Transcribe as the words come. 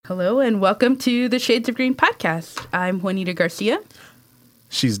Hello and welcome to the Shades of Green podcast. I'm Juanita Garcia.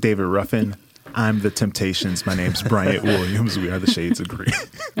 She's David Ruffin. I'm the Temptations. My name's Bryant Williams. We are the Shades of Green.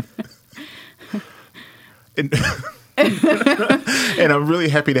 And I'm really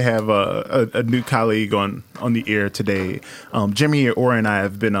happy to have a new colleague on the air today. Jeremy Orr and I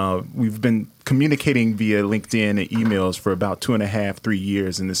have we've been communicating via LinkedIn and emails for about 2.5, 3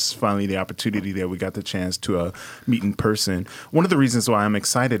 years, and this is finally the opportunity that we got the chance to meet in person. One of the reasons why I'm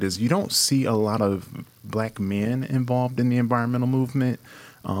excited is you don't see a lot of black men involved in the environmental movement,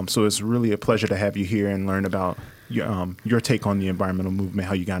 so it's really a pleasure to have you here and learn about your take on the environmental movement,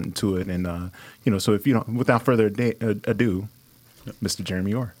 how you got into it, and so if you don't, without further ado, Mr.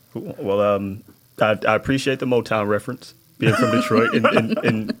 Jeremy Orr. Cool. Well, I appreciate the Motown reference, being from Detroit.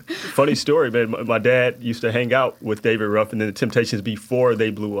 and funny story, man, my dad used to hang out with David Ruffin and the Temptations before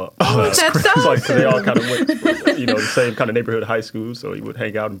they blew up. Oh, that's awesome. It's like, 'cause they all kind of went, the same kind of neighborhood high school, so he would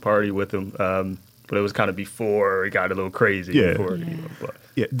hang out and party with them. But it was kind of before it got a little crazy. Yeah.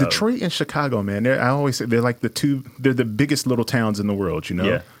 Detroit and Chicago, man. I always say they're like they're the biggest little towns in the world,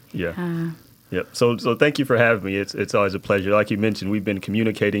 Yeah. Yep. So thank you for having me. It's always a pleasure. Like you mentioned, we've been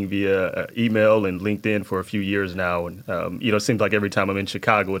communicating via email and LinkedIn for a few years now, and it seems like every time I'm in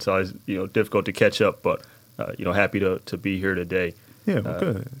Chicago, it's always difficult to catch up. But happy to be here today. Yeah,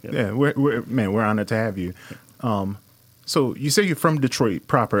 good. Yeah, we're honored to have you. So you say you're from Detroit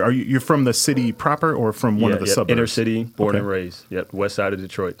proper. You're from the city proper or from one of the suburbs? Inner city, born and raised. Yep, west side of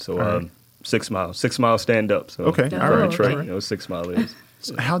Detroit. So 6 miles. 6 miles stand up. So okay, all right. Detroit, 6 Mile is.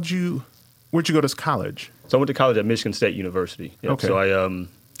 So where'd you go to college? So I went to college at Michigan State University. Yep. Okay. So I earned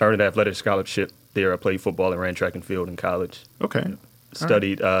an athletic scholarship there. I played football and ran track and field in college. Okay. Yep.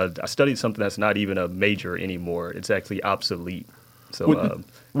 Studied. I studied something that's not even a major anymore. It's actually obsolete. So what'd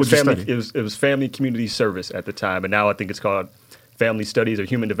you study? It was family community service at the time, and now I think it's called family studies or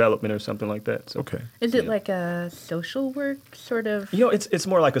human development or something like that. So, okay. Is it like a social work sort of? It's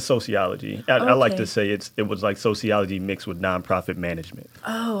more like a sociology. I like to say it was like sociology mixed with nonprofit management.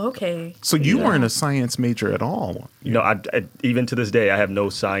 Oh, okay. So you weren't a science major at all? I even to this day I have no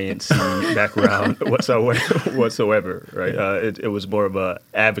science background whatsoever. Right? It was more of a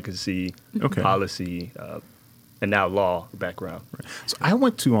advocacy, policy, and now law background. So I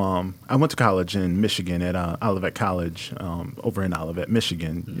went to college in Michigan at Olivet College over in Olivet,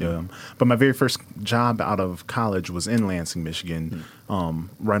 Michigan. Mm-hmm. But my very first job out of college was in Lansing, Michigan,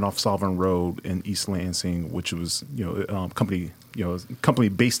 right off Sullivan Road in East Lansing, which was company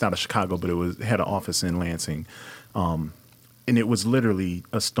based out of Chicago, but it had an office in Lansing. And it was literally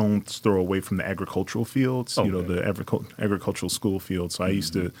a stone's throw away from the agricultural fields, the agricultural school field. So I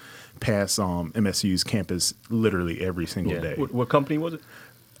used to pass MSU's campus literally every single day. What company was it?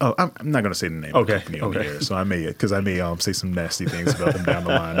 Oh, I'm not going to say the name of the company over here. So I may say some nasty things about them down the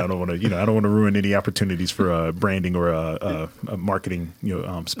line. I don't want to ruin any opportunities for branding or marketing,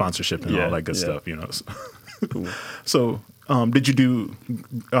 sponsorship and all that good stuff. Cool. So did you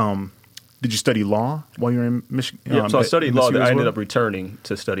study law while you were in Michigan? Yeah, so I studied law. I ended well? up returning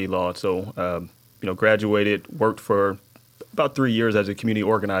to study law. So, graduated, worked for about 3 years as a community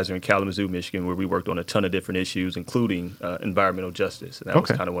organizer in Kalamazoo, Michigan, where we worked on a ton of different issues, including environmental justice. And that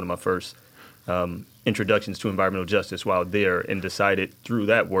was kind of one of my first introductions to environmental justice while there, and decided through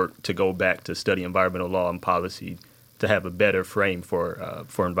that work to go back to study environmental law and policy to have a better frame for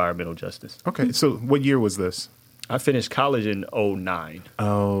environmental justice. Okay, so what year was this? I finished college in 2009.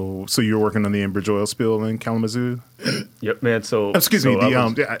 Oh, so you were working on the Enbridge oil spill in Kalamazoo? Yep, man. So excuse me.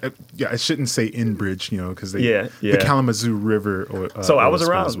 I shouldn't say Enbridge, because the Kalamazoo River. So I was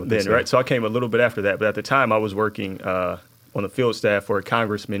around then, right? So I came a little bit after that, but at the time I was working on the field staff for a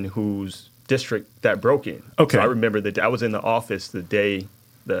congressman whose district that broke in. Okay. So I remember that I was in the office the day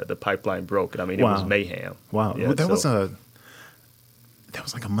the pipeline broke. I mean, it was mayhem. Wow. Yeah, well, that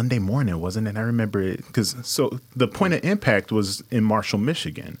was like a Monday morning, wasn't it? I remember it because the point of impact was in Marshall,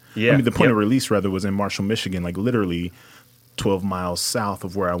 Michigan. Yeah. I mean, the point of release rather was in Marshall, Michigan, like literally 12 miles south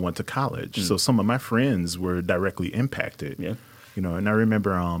of where I went to college. So some of my friends were directly impacted. Yeah. And I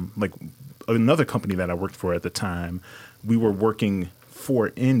remember like another company that I worked for at the time, we were working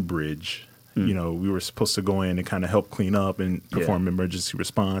for Enbridge. We were supposed to go in and kind of help clean up and perform emergency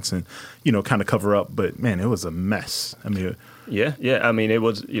response and, kind of cover up. But, man, it was a mess. I mean, I mean, it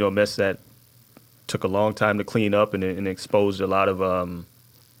was, a mess that took a long time to clean up and exposed a lot of, a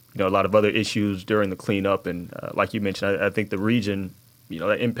lot of other issues during the cleanup. And like you mentioned, I think the region,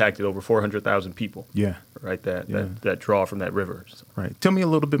 that impacted over 400,000 people. Yeah. Right. That draw from that river. So. Right. Tell me a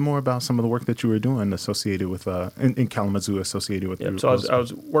little bit more about some of the work that you were doing associated with in Kalamazoo associated with. Yeah. So I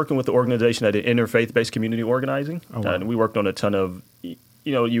was working with the organization that did interfaith-based community organizing. Oh, wow. And we worked on a ton of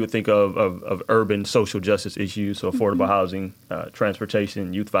you would think of urban social justice issues, so affordable housing,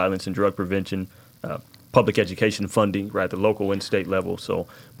 transportation, youth violence and drug prevention, public education funding, right, at the local and state level. So,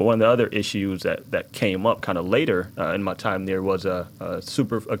 but one of the other issues that came up kind of later in my time there was a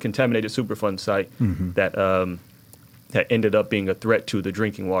contaminated Superfund site that ended up being a threat to the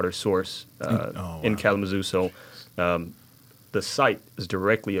drinking water source in Kalamazoo. So, the site is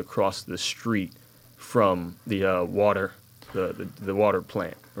directly across the street from the water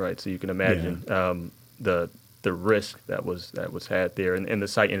plant, right? So you can imagine the risk that was had there, and the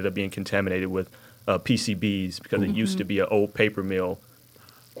site ended up being contaminated with PCBs because it used to be an old paper mill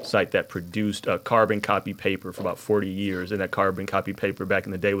site that produced carbon copy paper for about 40 years, and that carbon copy paper back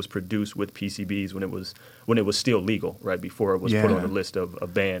in the day was produced with PCBs when it was still legal, right before it was put on the list of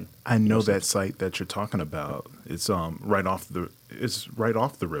ban. I know that site that you're talking about. It's right off the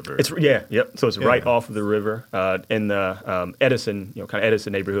river. So it's right off of the river in the Edison, kind of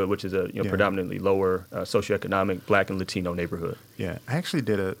Edison neighborhood, which is a predominantly lower socioeconomic Black and Latino neighborhood. Yeah, I actually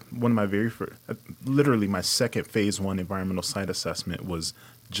did one of my very first, literally my second phase 1 environmental site assessment was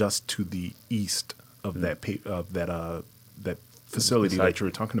just to the east of that facility that you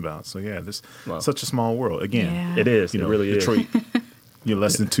were talking about. So this such a small world. Again, it is. It really Detroit, is. You're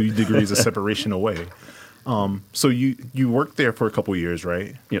less than 2 degrees of separation away. So you worked there for a couple of years,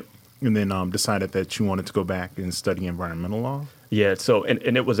 right? Yep. And then decided that you wanted to go back and study environmental law? Yeah, so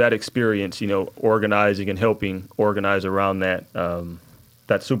and it was that experience, organizing and helping organize around that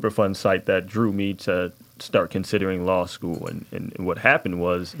Superfund site that drew me to start considering law school. And what happened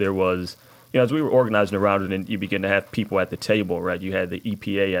was there was, as we were organizing around it, and you begin to have people at the table, right? You had the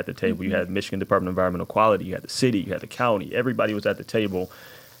EPA at the table, you had Michigan Department of Environmental Quality, you had the city, you had the county. Everybody was at the table,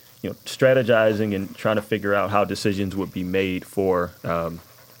 strategizing and trying to figure out how decisions would be made for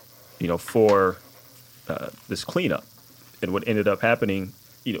this cleanup. And what ended up happening,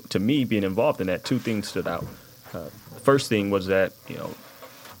 to me being involved in that, 2 things stood out. The first thing was that,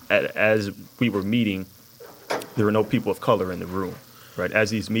 as we were meeting, there were no people of color in the room, right? As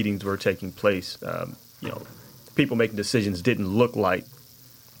these meetings were taking place, people making decisions didn't look like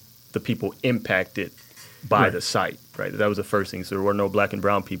the people impacted by the site, right? That was the first thing. So there were no Black and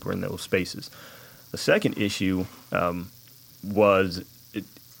brown people in those spaces. The second issue was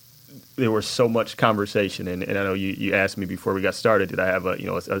there was so much conversation, and I know you asked me before we got started, did I have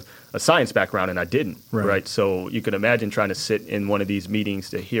a science background, and I didn't, right? So you can imagine trying to sit in one of these meetings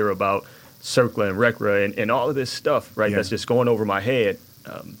to hear about CERCLA and RCRA and all of this stuff, right? That's just going over my head.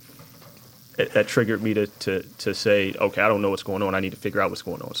 That triggered me to say, okay, I don't know what's going on. I need to figure out what's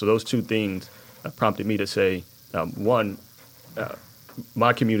going on. So those 2 things prompted me to say, one,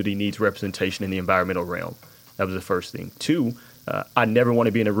 my community needs representation in the environmental realm. That was the first thing. 2, I never want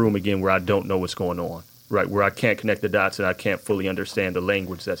to be in a room again where I don't know what's going on, right? Where I can't connect the dots and I can't fully understand the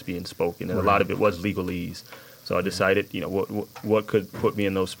language that's being spoken. And a lot of it was legalese. So I decided, what could put me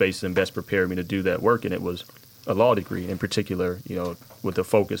in those spaces and best prepare me to do that work. And it was a law degree in particular, with a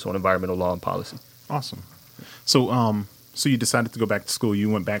focus on environmental law and policy. Awesome. So you decided to go back to school. You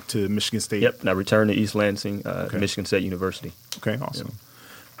went back to Michigan State? Yep. And I returned to East Lansing, Michigan State University. Okay, awesome.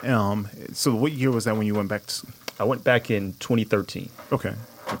 Yep. So what year was that when you went back to? I went back in 2013. Okay.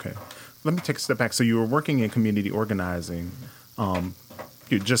 Let me take a step back. So you were working in community organizing.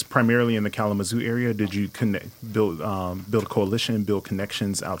 You're just primarily in the Kalamazoo area. Did you build a coalition, build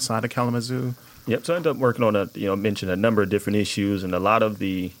connections outside of Kalamazoo? Yep. So I ended up working on mentioned a number of different issues, and a lot of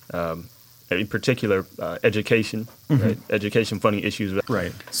the, in particular, education, right? Education funding issues.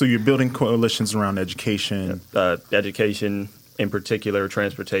 Right. So you're building coalitions around education. Education, in particular,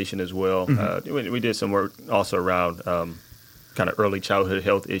 transportation as well. We did some work also around kind of early childhood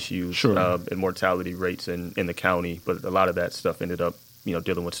health issues and mortality rates in the county, but a lot of that stuff ended up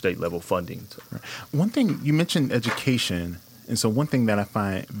dealing with state level funding. So. Right. One thing you mentioned education, and so one thing that I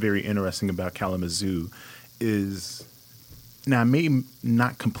find very interesting about Kalamazoo is, now I may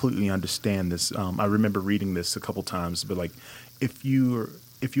not completely understand this. I remember reading this a couple times, but like if you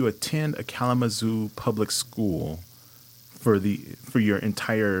attend a Kalamazoo public school for your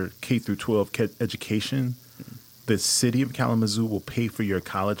entire K through 12 education, the city of Kalamazoo will pay for your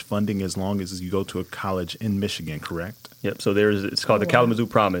college funding as long as you go to a college in Michigan, correct? Yep. So it's called the Kalamazoo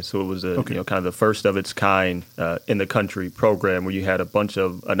Promise. So it was kind of the first of its kind in the country program where you had a bunch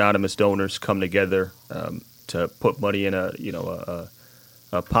of anonymous donors come together to put money in a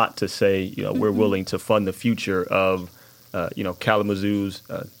pot to say, we're willing to fund the future of Kalamazoo's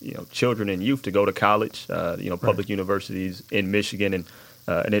children and youth to go to college, public universities in Michigan,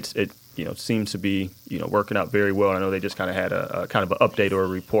 and it seems to be working out very well. I know they just kind of had a kind of an update or a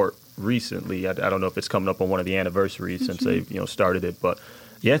report recently. I don't know if it's coming up on one of the anniversaries since they've started it, but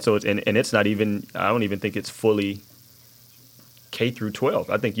yeah. So it's, and it's not even. I don't even think it's fully K through 12.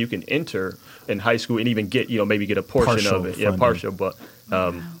 I think you can enter in high school and even get maybe get a portion of it. Funding. Yeah, partial. But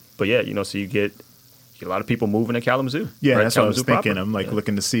yeah, so you get a lot of people moving to Kalamazoo. Yeah, right? that's what I was Kalamazoo thinking. proper. I'm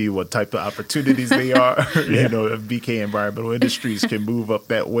looking to see what type of opportunities they are. If BK Environmental Industries can move up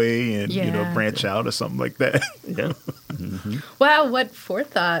that way and branch out or something like that. Yeah. Wow, what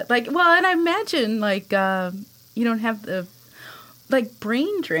forethought! And I imagine you don't have the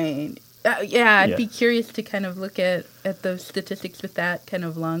brain drain. I'd be curious to kind of look at those statistics with that kind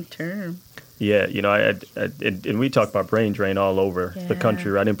of long term. Yeah, and we talk about brain drain all over the country,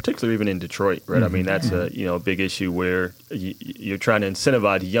 right? And particularly even in Detroit, right? I mean, that's a big issue where you're trying to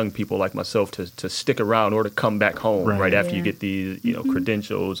incentivize young people like myself to stick around or to come back home right after you get these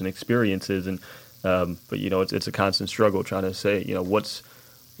credentials and experiences. And but it's a constant struggle trying to say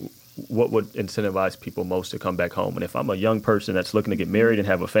what would incentivize people most to come back home. And if I'm a young person that's looking to get married and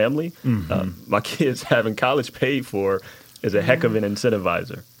have a family, my kids having college paid for is a heck of an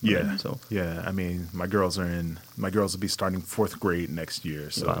incentivizer. Yeah. Right? So I mean, my girls will be starting 4th grade next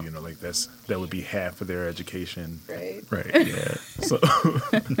year. So, that would be half of their education. Right. Yeah. So,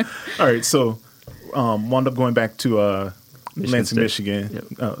 all right. So, wound up going back to Lansing, Michigan.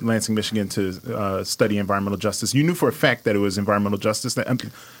 Lansing, Michigan to study environmental justice. You knew for a fact that it was environmental justice,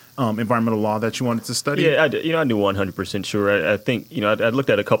 environmental law that you wanted to study? Yeah, I knew 100% sure. I think, I looked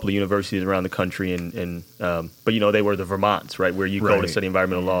at a couple of universities around the country, but they were the Vermonts, right, where you go to study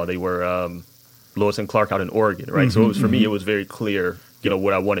environmental law. They were Lewis and Clark out in Oregon, right? So it was, for me, it was very clear,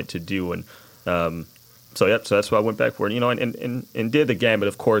 what I wanted to do. And so that's why I went back for it, and did the gamut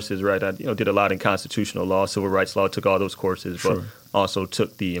of courses, right? I, did a lot in constitutional law, civil rights law, took all those courses, but also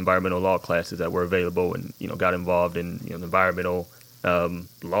took the environmental law classes that were available and, got involved in, the environmental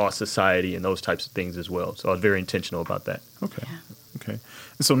law society and those types of things as well. So I was very intentional about that. Okay. And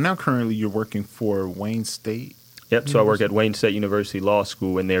so now currently you're working for Wayne State? Yep. So I work at Wayne State University Law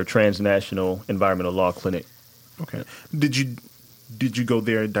School in their transnational environmental law clinic. Okay. Did you go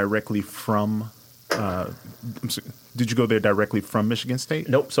there directly from Michigan State?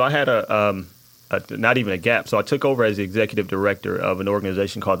 Nope. So I had not even a gap. So I took over as the executive director of an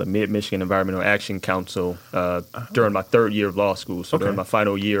organization called the Mid-Michigan Environmental Action Council during my 3rd year of law school. So during my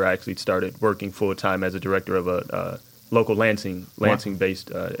final year, I actually started working full-time as a director of a local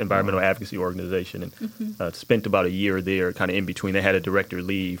Lansing-based environmental advocacy organization, and spent about a year there, kind of in between. They had a director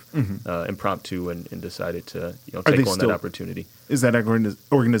leave impromptu and decided to take on that opportunity. Is that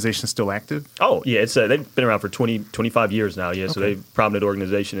organization still active? Oh, yeah. It's they've been around for 25 years now, yeah. So they're a prominent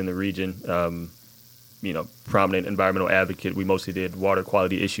organization in the region. Prominent environmental advocate. We mostly did water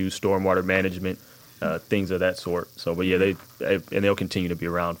quality issues, stormwater management, things of that sort. So, but yeah, they'll continue to be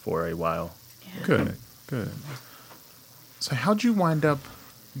around for a while. Yeah. Good. So how'd you wind up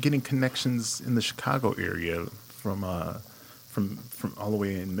getting connections in the Chicago area from all the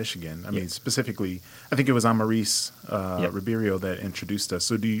way in Michigan? I mean, specifically, I think it was Amaris Ribeiro that introduced us.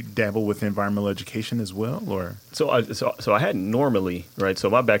 So do you dabble with environmental education as well, or? So I hadn't normally, right?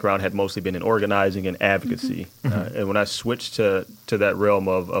 So my background had mostly been in organizing and advocacy. And when I switched to that realm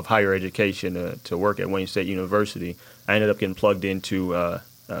of higher education to work at Wayne State University, I ended up getting plugged into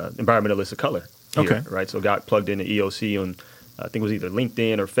Environmentalists of Color here, right? So got plugged into EOC on, I think it was either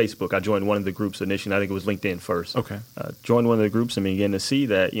LinkedIn or Facebook. I joined one of the groups initially. I think it was LinkedIn first. Joined one of the groups and began to see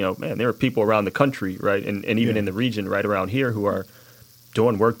that, there are people around the country, right, and even in the region right around here who are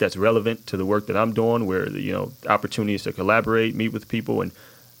doing work that's relevant to the work that I'm doing, where, opportunities to collaborate, meet with people. And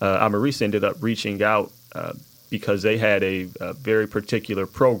Amaris ended up reaching out because they had a very particular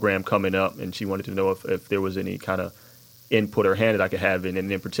program coming up, and she wanted to know if there was any kind of input or hand that I could have in. And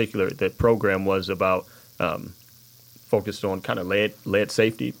in particular, the program was about focused on kind of lead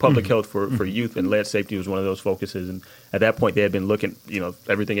safety, public health for youth, and lead safety was one of those focuses. And at that point, they had been looking,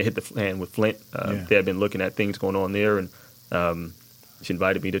 everything had hit the fan with Flint. They had been looking at things going on there, and she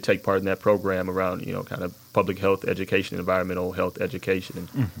invited me to take part in that program around, kind of public health education, environmental health education,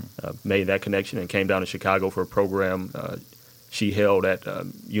 and made that connection and came down to Chicago for a program she held at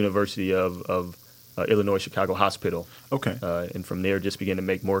University of Illinois Chicago Hospital. And from there, just began to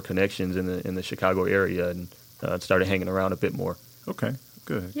make more connections in the Chicago area, and started hanging around a bit more.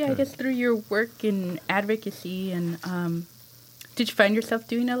 Good. Yeah, I guess through your work in advocacy, and did you find yourself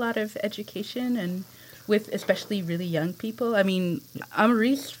doing a lot of education and with especially really young people? I mean,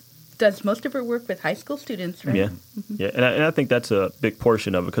 Amaris does most of her work with high school students, right? Yeah, and I think that's a big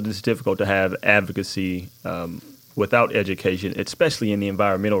portion of it, because it's difficult to have advocacy without education, especially in the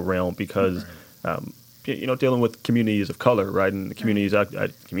environmental realm, because dealing with communities of color, right, and the communities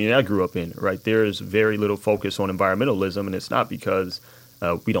community I grew up in, right, there's very little focus on environmentalism, and it's not because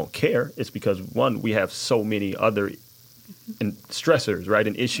we don't care. It's because, one, we have so many other stressors, right,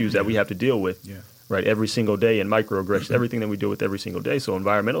 and issues that we have to deal with, right, every single day, and microaggressions, everything that we deal with every single day. So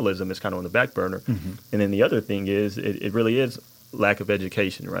environmentalism is kind of on the back burner. And then the other thing is it really is lack of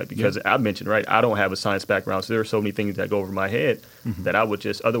education, right? Because I mentioned, right, I don't have a science background, so there are so many things that go over my head that I would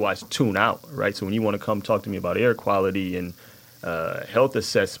just otherwise tune out, right? So when you want to come talk to me about air quality and health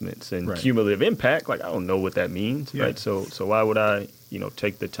assessments and cumulative impact, like, I don't know what that means, right? So why would I,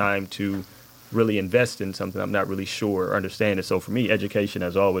 take the time to really invest in something I'm not really sure or understand it? So for me, education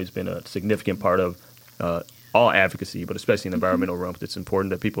has always been a significant part of all advocacy, but especially in the environmental realm. It's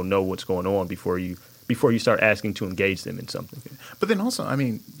important that people know what's going on before you start asking to engage them in something. But then also, I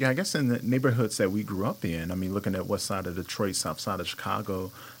mean, I guess in the neighborhoods that we grew up in, I mean, looking at west side of Detroit, south side of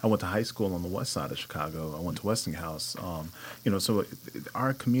Chicago, I went to high school on the west side of Chicago. I went to Westinghouse. So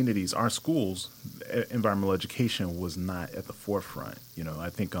our communities, our schools, environmental education was not at the forefront. I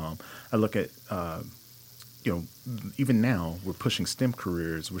think I look at even now we're pushing STEM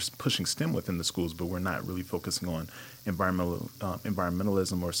careers, we're pushing STEM within the schools, but we're not really focusing on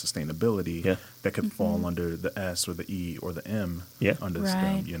environmentalism or sustainability that could fall under the S or the E or the M under the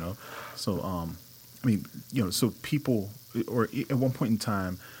STEM, So, so people, or at one point in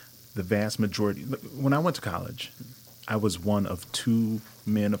time, the vast majority, when I went to college, I was one of 2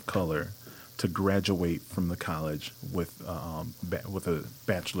 men of color to graduate from the college with a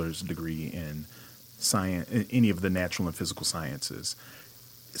bachelor's degree in science, any of the natural and physical sciences.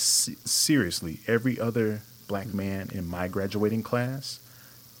 Seriously, every other black man in my graduating class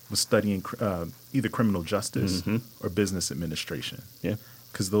was studying either criminal justice or business administration. Yeah,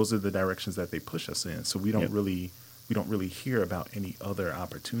 because those are the directions that they push us in. So we don't really hear about any other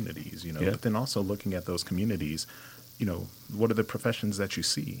opportunities. But then also looking at those communities, what are the professions that you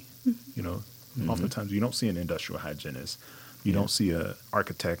see? Oftentimes you don't see an industrial hygienist. You don't see an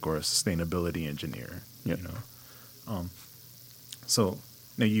architect or a sustainability engineer, So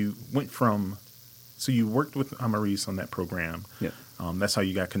now you went from, so you worked with Amaris on that program. Yeah. That's how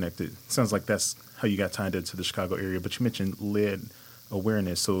you got connected. Sounds like that's how you got tied into the Chicago area. But you mentioned lead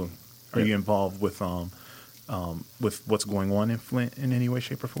awareness. So are you involved with what's going on in Flint in any way,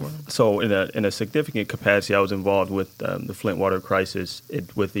 shape, or form? So in a significant capacity, I was involved with the Flint water crisis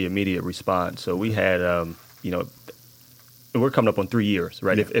with the immediate response. So we had, we're coming up on 3 years,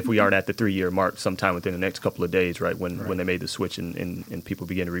 right? If we aren't at the 3-year mark sometime within the next couple of days, right, when they made the switch and people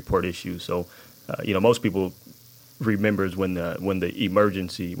began to report issues. So, most people remembers when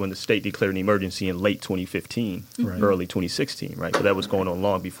the state declared an emergency in late 2015, early 2016, right? So that was going on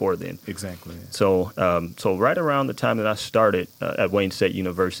long before then. Exactly. So right around the time that I started at Wayne State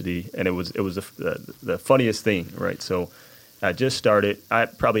University, and it was the funniest thing, right? So I just started. I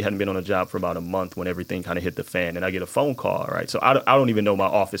probably hadn't been on a job for about a month when everything kind of hit the fan, and I get a phone call, right? So I don't even know my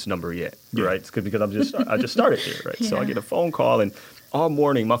office number yet, right? Because I just started there, right? Yeah. So I get a phone call, and all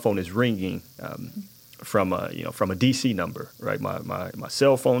morning my phone is ringing from a DC number, right? My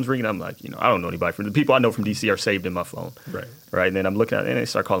cell phone's ringing. I'm like, I don't know anybody from the people I know from DC are saved in my phone, right? And then I'm looking at it, and they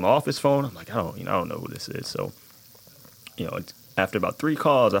start calling my office phone. I'm like, I don't know who this is. So, after about 3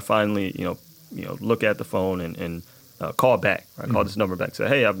 calls, I finally, look at the phone and call back. I call this number back. Say,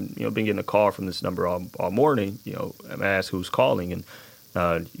 hey, I've been getting a call from this number all morning. I'm asked who's calling, and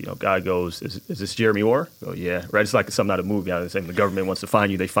guy goes, is this Jeremy Orr? Oh yeah, right. It's like something out of a movie. I was saying the government wants to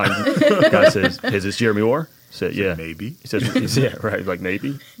find you, they find you. Guy says, is this Jeremy Orr? I said, yeah, maybe. He says, yeah, right, like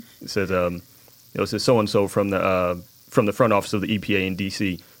maybe. He says, it says so and so from the front office of the EPA in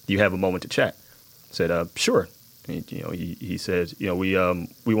DC. Do you have a moment to chat? I said, sure. And, he says, we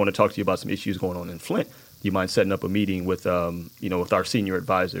want to talk to you about some issues going on in Flint. Do you mind setting up a meeting with with our senior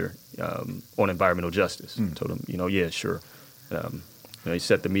advisor on environmental justice? I told him, yeah, sure. He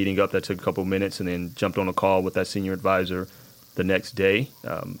set the meeting up. That took a couple of minutes, and then jumped on a call with that senior advisor the next day,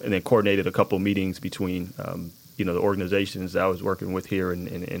 and then coordinated a couple of meetings between the organizations that I was working with here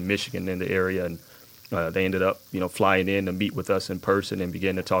in Michigan in the area, and they ended up flying in to meet with us in person and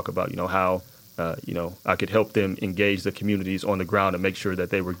begin to talk about how I could help them engage the communities on the ground and make sure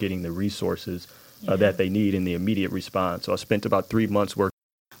that they were getting the resources that they need in the immediate response. So I spent about 3 months working.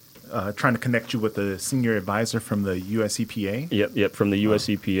 Trying to connect you with the senior advisor from the U.S. EPA? Yep, from the U.S.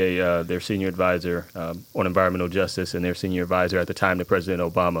 EPA, their senior advisor on environmental justice, and their senior advisor at the time to President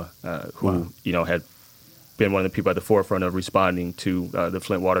Obama, who had been one of the people at the forefront of responding to the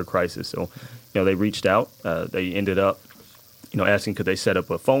Flint water crisis. So, they reached out. They ended up, asking could they set up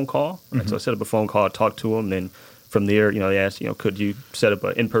a phone call. Right? So I set up a phone call, talked to them, then from there, they asked, could you set up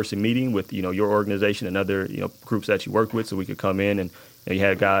an in-person meeting with, your organization and other, groups that you work with, so we could come in and you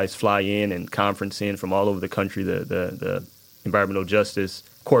had guys fly in and conference in from all over the country. The environmental justice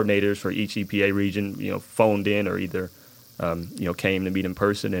coordinators for each EPA region, phoned in or either, came to meet in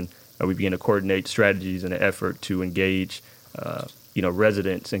person, and we began to coordinate strategies in an effort to engage,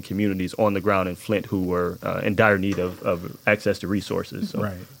 residents and communities on the ground in Flint who were in dire need of access to resources. So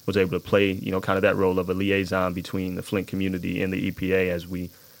was able to play, kind of that role of a liaison between the Flint community and the EPA as we,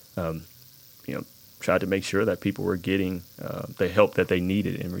 tried to make sure that people were getting the help that they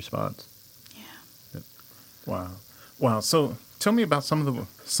needed in response. Yeah. Wow. So tell me about some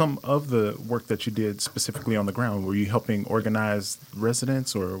of the work that you did specifically on the ground. Were you helping organize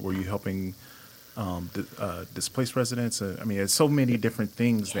residents, or were you helping displaced residents? There's so many different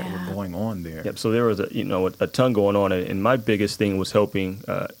things that were going on there. Yep. So there was a ton going on, and my biggest thing was helping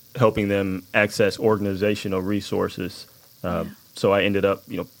them access organizational resources. So I ended up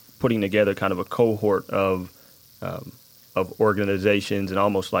putting together kind of a cohort of organizations, and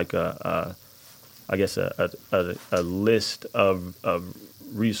almost like a list of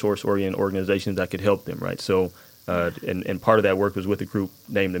resource-oriented organizations that could help them, right? So, and part of that work was with a group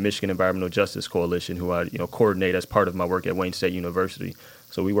named the Michigan Environmental Justice Coalition, who I coordinate as part of my work at Wayne State University.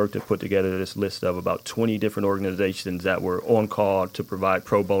 So we worked to put together this list of about 20 different organizations that were on call to provide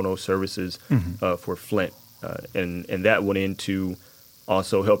pro bono services for Flint, and that went into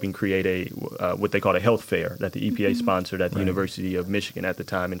also helping create a what they called a health fair that the EPA sponsored at the University of Michigan at the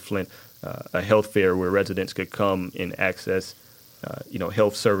time in Flint, a health fair where residents could come and access,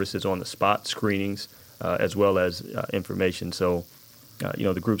 health services on the spot, screenings, as well as information. So,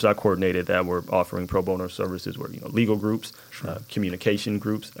 the groups I coordinated that were offering pro bono services were, legal groups, communication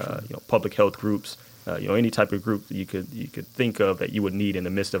groups, public health groups, any type of group that you could think of that you would need in the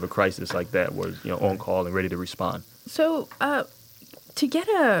midst of a crisis like that was, on call and ready to respond. So, to get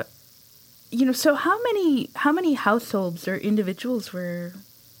so how many households or individuals were,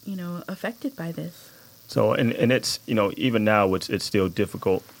 affected by this? So, and it's, even now it's still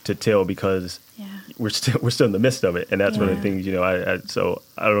difficult to tell because we're still in the midst of it. And that's one of the things, so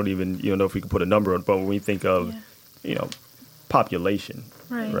I don't even, know if we can put a number on it, but when we think of, population,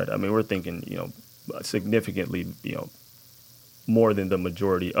 right? I mean, we're thinking, significantly, more than the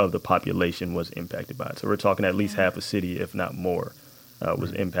majority of the population was impacted by it. So we're talking at least half a city, if not more,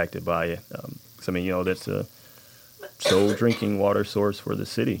 was impacted by it. That's a sole drinking water source for the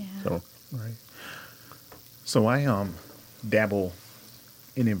city. So, So I dabble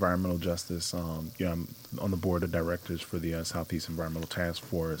in environmental justice. I'm on the board of directors for the Southeast Environmental Task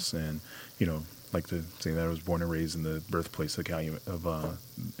Force, and like to say that I was born and raised in the birthplace of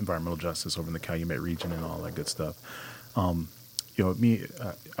environmental justice over in the Calumet region and all that good stuff. I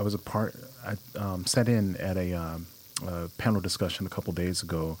was a part. I sat in at a panel discussion a couple days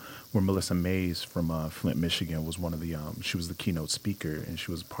ago where Melissa Mays from Flint, Michigan was one of the. She was the keynote speaker, and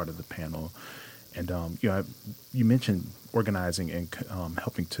she was part of the panel. And you mentioned organizing and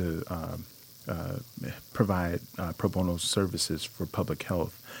helping to provide pro bono services for public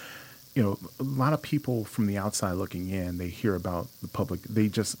health. A lot of people from the outside looking in, they hear about the public, they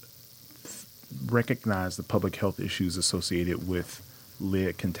just recognize the public health issues associated with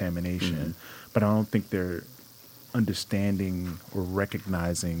lead contamination, but I don't think they're understanding or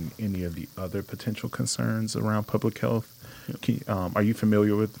recognizing any of the other potential concerns around public health. Are you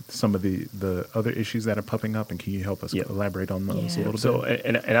familiar with some of the other issues that are popping up, and can you help us elaborate on those a little bit? So,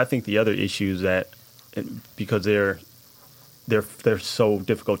 and I think the other issues that, because they're so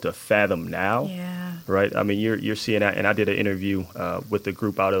difficult to fathom now, right? I mean, you're seeing that, and I did an interview with a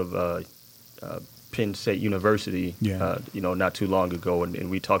group out of Penn State University, not too long ago, and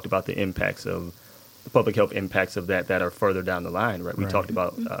we talked about the impacts of the public health impacts of that are further down the line, right? We talked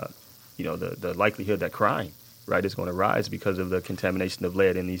about, the likelihood that crime, right, is going to rise because of the contamination of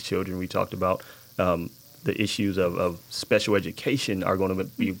lead in these children. We talked about the issues of special education are going to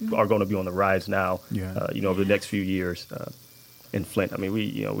be on the rise now, over the next few years in Flint. I mean,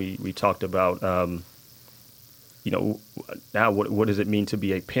 we talked about, now what does it mean to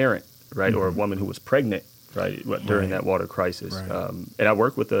be a parent, right, or a woman who was pregnant, right, during that water crisis. And I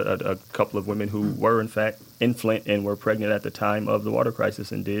worked with a couple of women who were, in fact, in Flint and were pregnant at the time of the water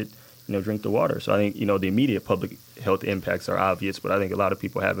crisis and did, drink the water. So I think, the immediate public health impacts are obvious, but I think a lot of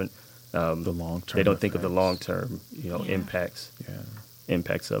people haven't, the long-term they don't think of the long-term, impacts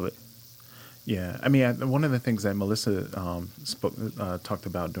of it. Yeah, I mean, one of the things that Melissa talked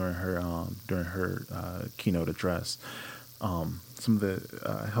about during her keynote address, some of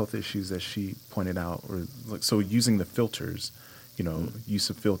the health issues that she pointed out were using the filters, use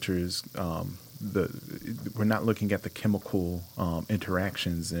of filters, we're not looking at the chemical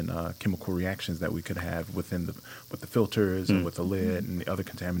interactions and chemical reactions that we could have with the filters and with the lead and the other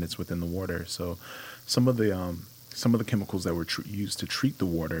contaminants within the water. So some of the chemicals that were used to treat the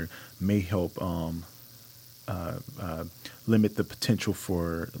water may help limit the potential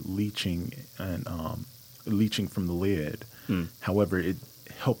for leaching and leaching from the lead. However, it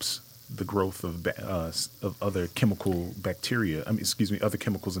helps the growth of other chemical bacteria. Other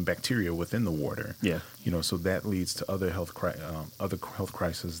chemicals and bacteria within the water. Yeah. So that leads to other health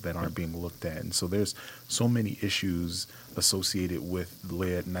crises that aren't being looked at. And so there's so many issues associated with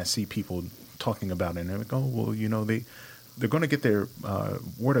lead, and I see people talking about it, and they're like, oh, well, they're going to get their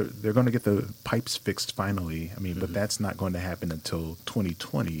water. They're going to get the pipes fixed finally. But that's not going to happen until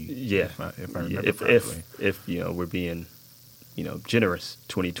 2020. Yeah, if I remember correctly. If we're being generous,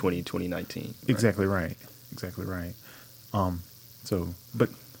 2020, 2019. Right? Exactly right. But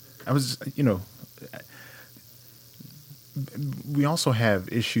I was, we also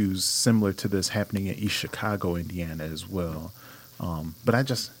have issues similar to this happening in East Chicago, Indiana, as well. But I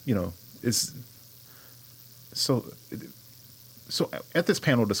just, it's so at this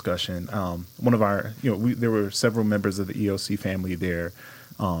panel discussion, one of our, there were several members of the EOC family there.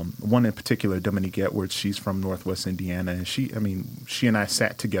 One in particular, Dominique Edwards, she's from Northwest Indiana, and she and I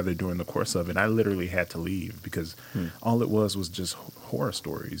sat together during the course of it. I literally had to leave because all it was just horror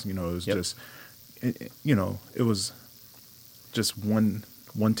stories. It was just, it was just one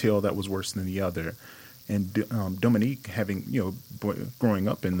tale that was worse than the other. And Dominique, having, growing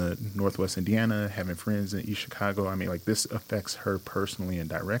up in the Northwest Indiana, having friends in East Chicago, this affects her personally and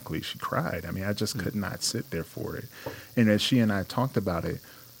directly. She cried. I just could not sit there for it. And as she and I talked about it,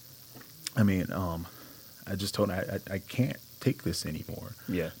 I just told her I can't take this anymore.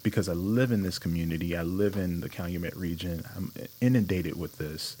 Yeah. Because I live in this community. I live in the Calumet region. I'm inundated with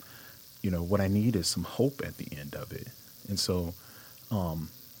this. What I need is some hope at the end of it. And so,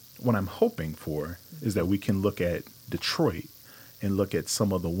 what I'm hoping for is that we can look at Detroit and look at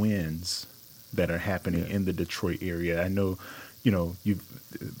some of the wins that are happening in the Detroit area. I know,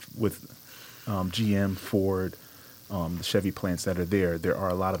 with GM, Ford, the Chevy plants that are there are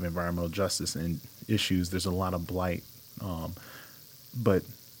a lot of environmental justice and issues. There's a lot of blight. But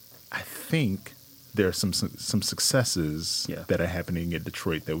I think there are some successes that are happening in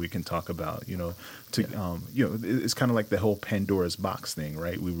Detroit that we can talk about. It's kind of like the whole Pandora's box thing,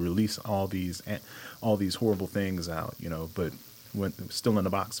 right? We release all these horrible things out, but when still in the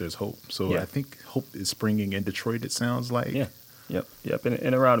box, there's hope. So I think hope is springing in Detroit. It sounds like. Yep,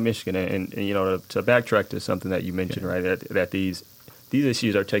 and around Michigan, and to backtrack to something that you mentioned, right? That these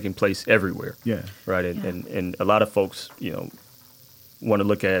issues are taking place everywhere. Yeah. Right, and a lot of folks, want to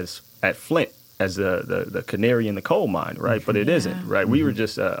look at Flint as the canary in the coal mine, right? But it isn't, right? We were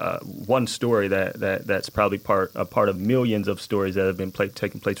just one story that's probably a part of millions of stories that have been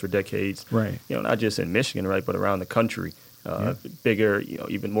taking place for decades, right? Not just in Michigan, right, but around the country. Bigger,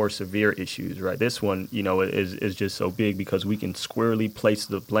 even more severe issues, right? This one, is just so big because we can squarely place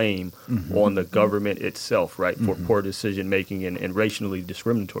the blame on the government itself, right, for poor decision making and racially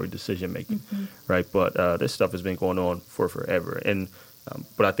discriminatory decision making, right? But this stuff has been going on for forever, and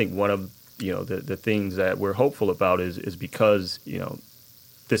but I think one of the things that we're hopeful about is because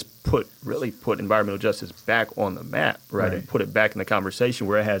this put environmental justice back on the map, right, and put it back in the conversation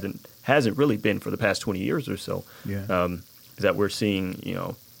where it hasn't really been for the past 20 years or so. That we're seeing,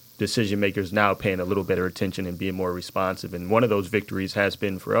 decision makers now paying a little better attention and being more responsive. And one of those victories has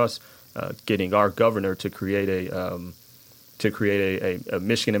been for us getting our governor to create a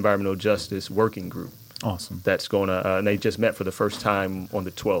Michigan Environmental Justice Working Group. Awesome. That's going to, and they just met for the first time on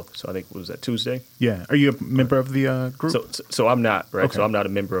the 12th. So I think, was that Tuesday? Yeah. Are you a member of the group? So I'm not, right? Okay. So I'm not a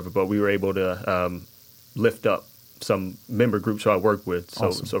member of it, but we were able to lift up some member groups who I work with. So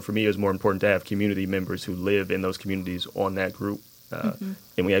awesome. So for me, it was more important to have community members who live in those communities on that group. And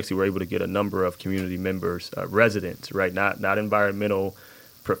we actually were able to get a number of community members, residents, right? Not environmental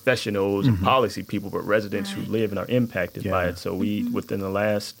professionals and policy people, but residents who live and are impacted by it. So we, within the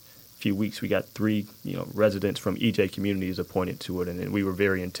last few weeks, we got 3, residents from EJ communities appointed to it, and we were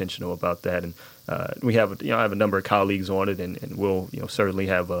very intentional about that. And we have, I have a number of colleagues on it, and we'll, certainly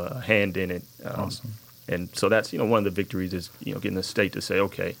have a hand in it. Awesome. And so that's, one of the victories is, getting the state to say,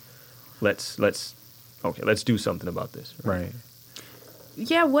 okay, let's do something about this. Right.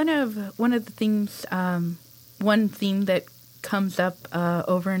 Yeah, one of the things, one theme that comes up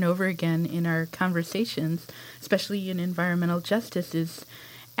over and over again in our conversations, especially in environmental justice, is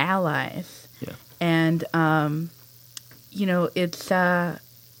allies. Yeah. And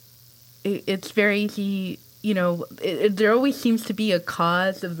it's very easy. There always seems to be a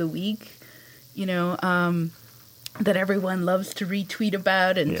cause of the week. that everyone loves to retweet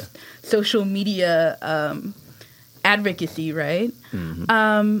about, and social media advocacy, right?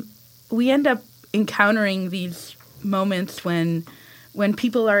 Mm-hmm. We end up encountering these moments when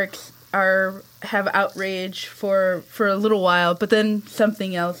people have outrage for a little while, but then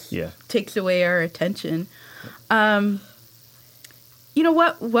something else takes away our attention. What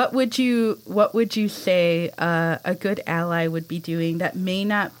would you say a good ally would be doing that may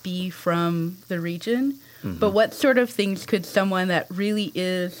not be from the region, but what sort of things could someone that really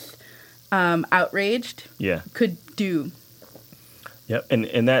is outraged could do? Yeah,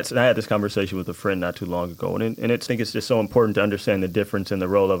 and I had this conversation with a friend not too long ago, and I think it's just so important to understand the difference in the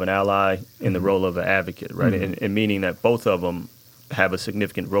role of an ally and the role of an advocate, right? And meaning that both of them have a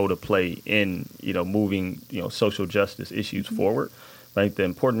significant role to play in, moving, social justice issues forward, right? The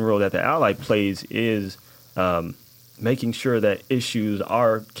important role that the ally plays is making sure that issues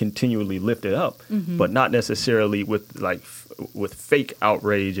are continually lifted up, but not necessarily with fake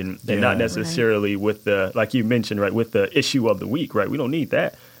outrage and not necessarily with the, like you mentioned, right, with the issue of the week, right? We don't need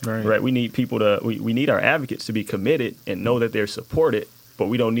that, right? We need people we need our advocates to be committed and know that they're supported, but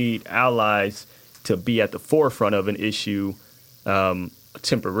we don't need allies to be at the forefront of an issue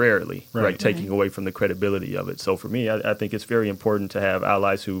temporarily, right? Taking away from the credibility of it. So for me, I think it's very important to have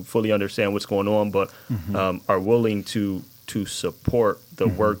allies who fully understand what's going on, but are willing to support the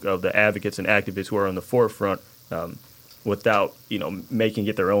work of the advocates and activists who are on the forefront, without making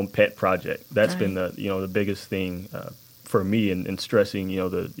it their own pet project. That's been the biggest thing for me in stressing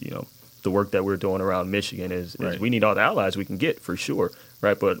the work that we're doing around Michigan is we need all the allies we can get, for sure,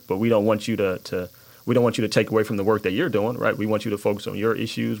 right? But we don't want you to take away from the work that you're doing, right? We want you to focus on your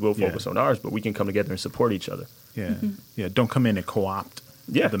issues. We'll focus on ours, but we can come together and support each other. Yeah. Don't come in and co-opt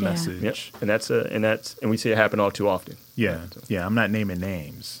the message. And and we see it happen all too often. I'm not naming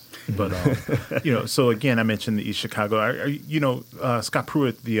names, but so again, I mentioned the East Chicago. Scott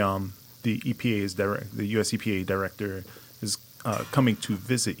Pruitt, the EPA's the U.S. EPA director, is coming to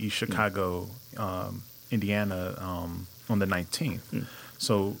visit East Chicago, Indiana, on the 19th.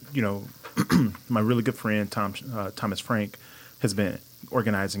 So my really good friend Thomas Frank has been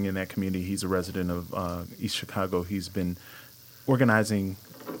organizing in that community. He's a resident of East Chicago. He's been organizing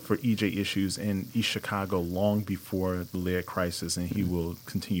for EJ issues in East Chicago long before the lead crisis, and he will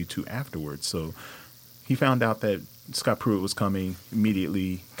continue to afterwards. So he found out that Scott Pruitt was coming,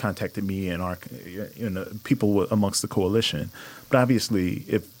 immediately contacted me and our people amongst the coalition. But obviously,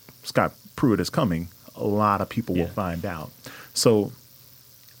 if Scott Pruitt is coming, a lot of people will find out. So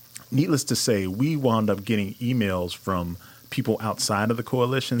needless to say, we wound up getting emails from people outside of the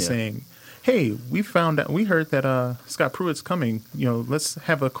coalition saying, hey, we heard that Scott Pruitt's coming. Let's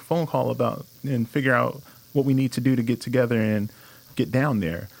have a phone call about and figure out what we need to do to get together and get down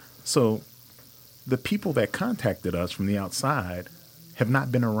there. So the people that contacted us from the outside have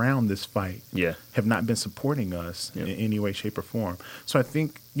not been around this fight, have not been supporting us in any way, shape, or form. So I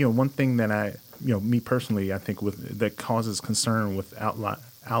think, one thing that me personally, I think that causes concern with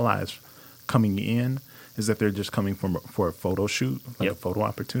allies coming in is that they're just coming for a photo shoot, a photo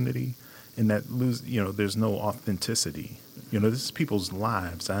opportunity. And that there's no authenticity. This is people's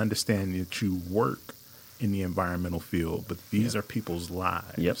lives. I understand that you work in the environmental field, but these are people's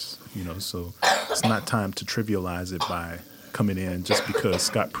lives. So it's not time to trivialize it by coming in just because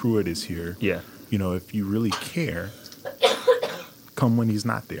Scott Pruitt is here. If you really care, come when he's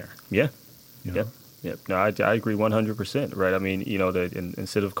not there. No, I agree 100%, right? I mean,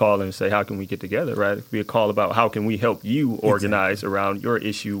 instead of calling and say, how can we get together, right? It could be a call about how can we help you organize around your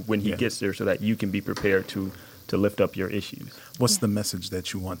issue when he gets there so that you can be prepared to lift up your issues. What's the message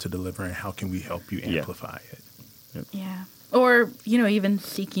that you want to deliver and how can we help you amplify it? Or, even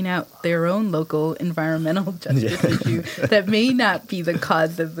seeking out their own local environmental justice issue that may not be the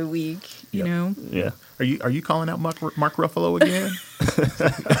cause of the week, know? Are you calling out Mark Ruffalo again?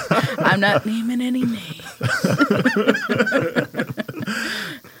 I'm not naming any names.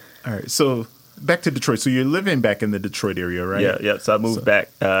 All right. So back to Detroit. So you're living back in the Detroit area, right? Yeah. So I moved back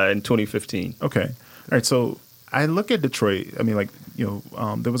in 2015. Okay. All right. So I look at Detroit. I mean,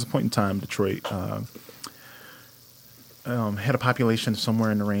 there was a point in time Detroit had a population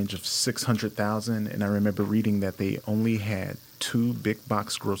somewhere in the range of 600,000. And I remember reading that they only had 2 big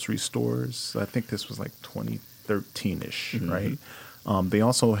box grocery stores. I think this was like 2013-ish, right? They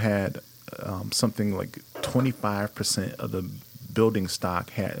also had something like 25% of the building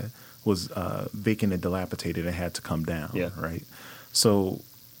stock was vacant and dilapidated and had to come down, right? So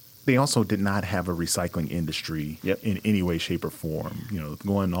they also did not have a recycling industry in any way, shape, or form,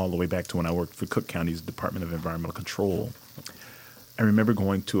 going all the way back to when I worked for Cook County's Department of Environmental Control. I remember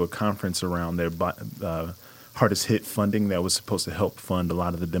going to a conference around their hardest hit funding that was supposed to help fund a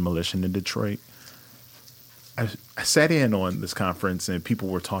lot of the demolition in Detroit. I sat in on this conference and people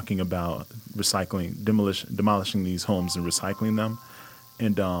were talking about demolishing these homes and recycling them.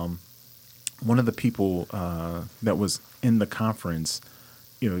 And one of the people that was in the conference,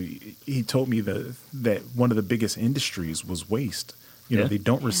 he told me that one of the biggest industries was waste. They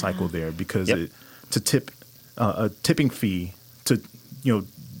don't recycle there because a tipping fee to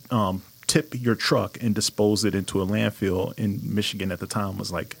tip your truck and dispose it into a landfill in Michigan at the time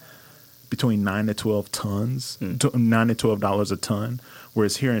was like between $9 to $12 a ton,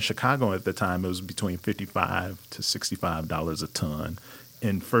 whereas here in Chicago at the time it was between $55 to $65 a ton,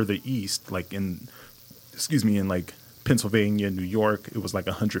 and further east, like in like Pennsylvania, New York, it was like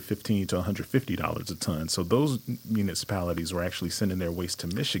 $115 to $150 a ton. So those municipalities were actually sending their waste to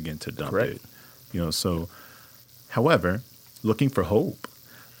Michigan to dump it. So, however, looking for hope,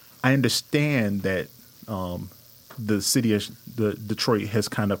 I understand that the city of Detroit has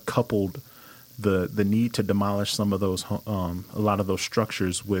kind of coupled the need to demolish some of those a lot of those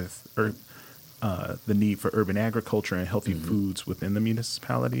structures with the need for urban agriculture and healthy foods within the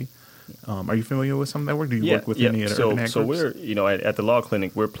municipality. Are you familiar with some of that work? Do you work with any of the urban ag So groups? we're, at the Law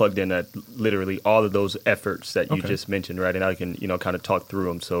Clinic, we're plugged in at literally all of those efforts that you just mentioned, right? And I can, kind of talk through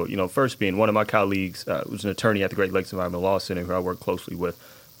them. So, first being one of my colleagues who's an attorney at the Great Lakes Environmental Law Center who I work closely with.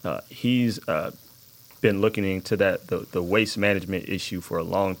 He's been looking into the waste management issue for a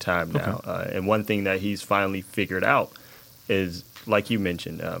long time now. And one thing that he's finally figured out is, like you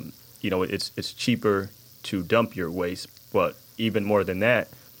mentioned, it's cheaper to dump your waste, but even more than that,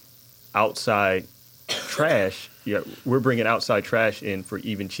 outside trash, we're bringing outside trash in for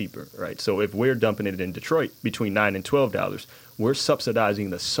even cheaper, right? So if we're dumping it in Detroit between $9 and $12, we're subsidizing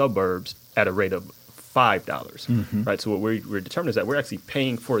the suburbs at a rate of $5, right? So what we're determined is that we're actually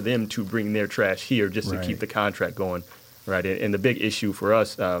paying for them to bring their trash here just to keep the contract going, right? And the big issue for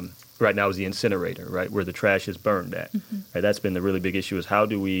us right now is the incinerator, right, where the trash is burned at. Right? That's been the really big issue is how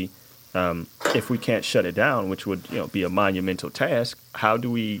do we, if we can't shut it down, which would be a monumental task, how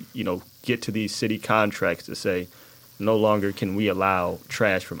do we get to these city contracts to say no longer can we allow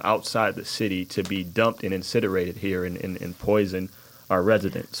trash from outside the city to be dumped and incinerated here and poison our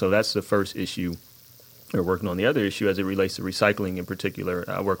residents? So that's the first issue we're working on. The other issue as it relates to recycling in particular,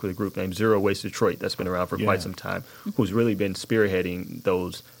 I work with a group named Zero Waste Detroit that's been around for quite some time, who's really been spearheading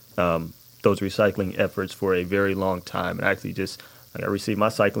those recycling efforts for a very long time. And actually I received my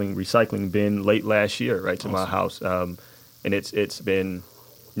recycling bin late last year, right, to my house. And it's been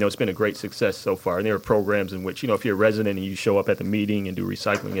a great success so far. And there are programs in which, if you're a resident and you show up at the meeting and do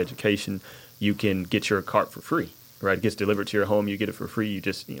recycling education, you can get your cart for free, right? It gets delivered to your home. You get it for free. You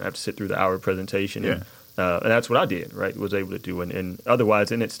just have to sit through the hour presentation. And that's what I did, right? Was able to do. And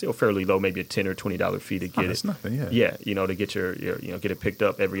otherwise, and it's still fairly low, maybe a $10 or $20 fee to get it. That's nothing, to get your get it picked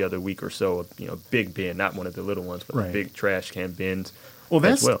up every other week or so. Big bin, not one of the little ones, but the big trash can bins. Well,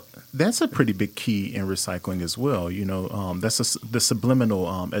 that's a pretty big key in recycling as well. That's the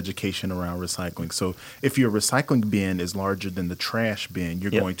subliminal education around recycling. So if your recycling bin is larger than the trash bin,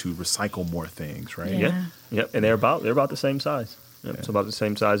 you're going to recycle more things, right? Yep. And they're about the same size. It's about the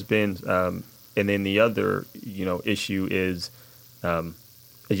same size bins. And then the other, issue is, as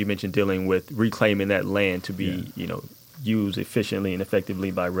you mentioned, dealing with reclaiming that land to be, used efficiently and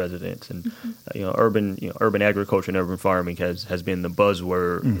effectively by residents. And urban agriculture and urban farming has been the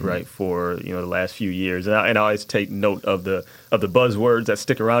buzzword, right, for the last few years. And I always take note of the buzzwords that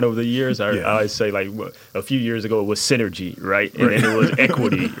stick around over the years. I always say, like, a few years ago it was synergy, right, and then it was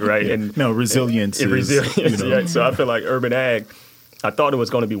equity, right, and resilience. Right? So I feel like urban ag, I thought it was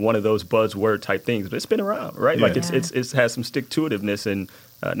going to be one of those buzzword type things, but it's been around, right? Like it's has some stick-to-itiveness, and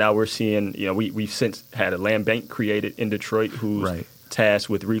now we're seeing, we've since had a land bank created in Detroit who's tasked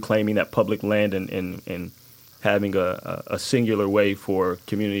with reclaiming that public land and having a singular way for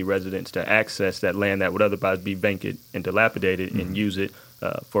community residents to access that land that would otherwise be vacant and dilapidated and use it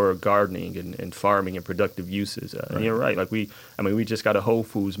for gardening and farming and productive uses. And you're right. Like we just got a Whole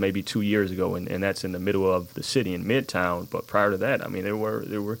Foods maybe 2 years ago, and that's in the middle of the city in Midtown. But prior to that, there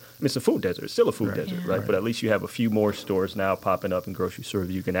were. It's a food desert. It's still a food desert, right? But at least you have a few more stores now popping up in grocery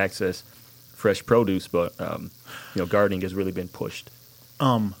stores. You can access fresh produce, but gardening has really been pushed.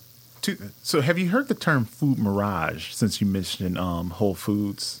 So have you heard the term food mirage since you mentioned Whole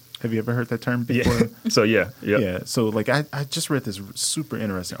Foods? Have you ever heard that term before? Yeah. So yeah. So like I just read this super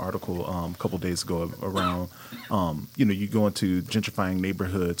interesting article a couple days ago around you go into gentrifying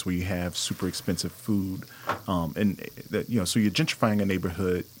neighborhoods where you have super expensive food, and so you're gentrifying a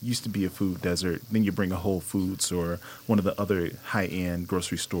neighborhood. Used to be a food desert, then you bring a Whole Foods or one of the other high end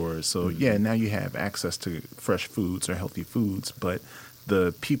grocery stores. So now you have access to fresh foods or healthy foods, but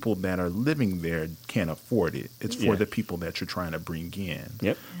the people that are living there can't afford it. It's for the people that you're trying to bring in.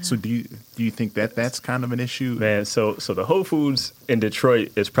 Yep. So do you think that that's kind of an issue? Man, so the Whole Foods in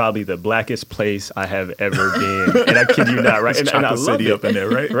Detroit is probably the blackest place I have ever been. And I kid you not, right? It's and I love City it. Up in there,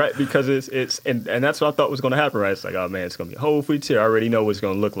 right? Right, because it's and that's what I thought was going to happen, right? It's like, oh man, it's going to be Whole Foods here. I already know what it's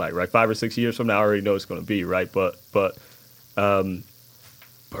going to look like, right? 5 or 6 years from now, I already know it's going to be, right? But the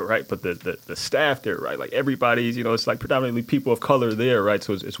staff there, right? Like everybody's, it's like predominantly people of color there, right?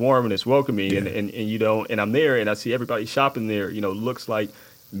 So it's warm and it's welcoming, and I'm there and I see everybody shopping there, looks like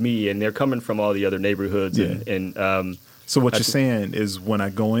me, and they're coming from all the other neighborhoods, So what you're saying is when I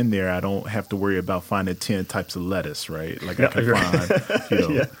go in there, I don't have to worry about finding 10 types of lettuce, right? Like I can find,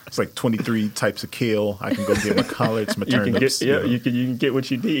 it's like 23 types of kale. I can go get my collards, my turnips. You can get what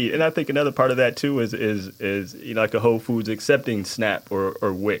you need. And I think another part of that too is like a Whole Foods accepting SNAP or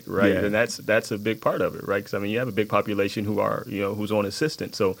WIC, right? Yeah. And that's a big part of it, right? Because you have a big population who are who's on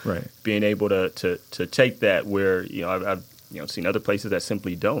assistance. So being able to take that where I've seen other places that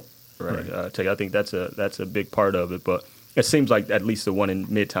simply don't, right? I think that's a big part of it, but. It seems like at least the one in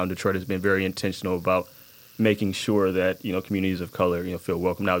Midtown Detroit has been very intentional about making sure that communities of color feel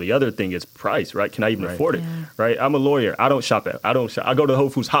welcome. Now the other thing is price, right? Can I even afford it? Right? I'm a lawyer. I go to the Whole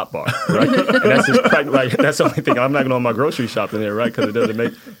Foods Hot Bar, right? And that's just that's the only thing. I'm not going on my grocery shopping there, right? Because it doesn't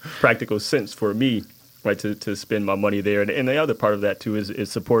make practical sense for me, right, to spend my money there. And the other part of that too is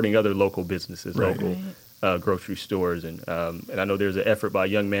supporting other local businesses, local grocery stores, and I know there's an effort by a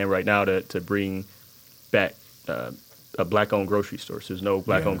young man right now to bring back. A black-owned grocery store. So there's no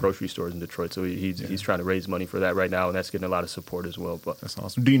black-owned grocery stores in Detroit. So he's trying to raise money for that right now, and that's getting a lot of support as well. But that's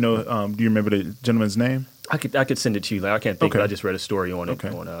awesome. Do you know? Do you remember the gentleman's name? I could send it to you. Like, I can't think. But I just read a story on it. Okay.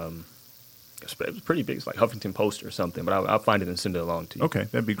 It was pretty big. It's like Huffington Post or something. But I'll find it and send it along to you. Okay,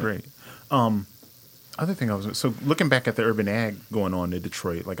 that'd be great. Other thing so looking back at the urban ag going on in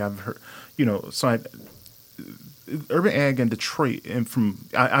Detroit, like I've heard, urban ag in Detroit, and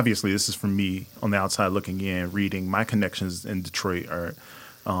obviously this is from me on the outside looking in, reading. My connections in Detroit are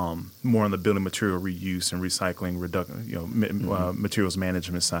more on the building material reuse and recycling, materials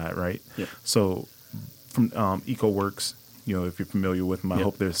management side, right? Yeah. So from EcoWorks, if you're familiar with them, I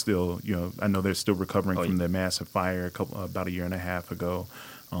hope they're still, I know they're still recovering from the massive fire about a year and a half ago.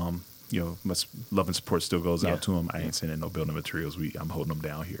 Much love and support still goes out to them. I ain't sending no building materials. I'm holding them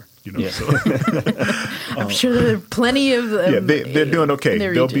down here. So I'm sure there are plenty of them. Yeah, they're doing okay.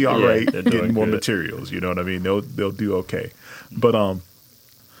 They'll be all right getting more good. materials. You know what I mean? They'll do okay. But on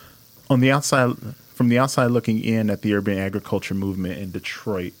the outside, from the outside looking in at the urban agriculture movement in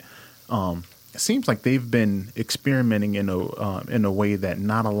Detroit, it seems like they've been experimenting in a way that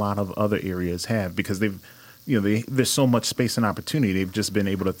not a lot of other areas have, because there's so much space and opportunity. They've just been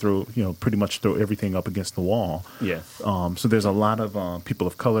able to pretty much throw everything up against the wall. Yeah. So there's a lot of people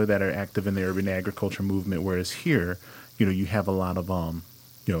of color that are active in the urban agriculture movement, whereas here, you have a lot of,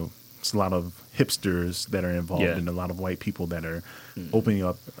 it's a lot of hipsters that are involved and a lot of white people that are opening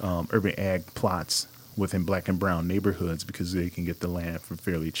up urban ag plots within black and brown neighborhoods because they can get the land for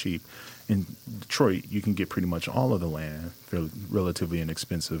fairly cheap. In Detroit, you can get pretty much all of the land relatively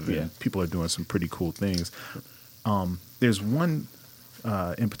inexpensive, and people are doing some pretty cool things. There's one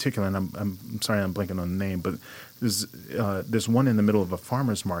in particular, and I'm sorry I'm blanking on the name, but there's one in the middle of a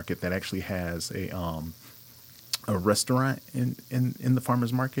farmer's market that actually has a restaurant in the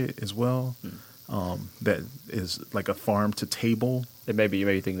farmer's market as well. That is like a farm to table. You may be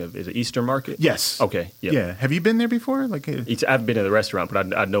thinking of, is it Eastern Market? Yes. Okay. Yep. Yeah. Have you been there before? I've been to the restaunt,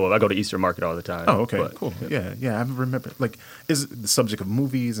 but I know I go to Eastern Market all the time. Oh, okay, cool. Yeah. I remember. Is it the subject of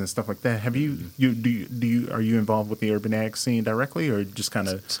movies and stuff like that? Have you are you involved with the urban ag scene directly, or just kind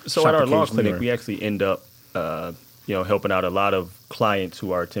of? So at our law clinic, we actually end up, helping out a lot of clients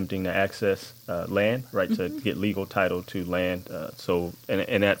who are attempting to access land, right, to get legal title to land.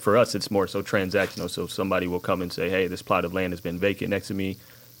 And that for us, it's more so transactional. So somebody will come and say, hey, this plot of land has been vacant next to me,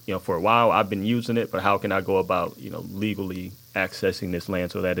 for a while. I've been using it, but how can I go about, legally accessing this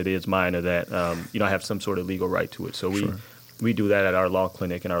land so that it is mine, or that, I have some sort of legal right to it. So we do that at our law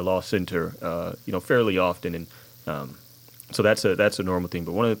clinic and our law center, fairly often. And so that's a normal thing.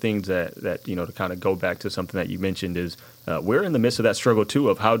 But one of the things that to kind of go back to something that you mentioned is we're in the midst of that struggle too,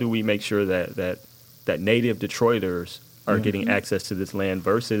 of how do we make sure that native Detroiters are getting access to this land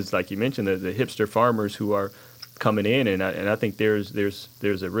versus, like you mentioned, the hipster farmers who are coming in, and I think there's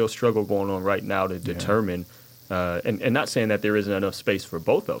a real struggle going on right now to determine. And not saying that there isn't enough space for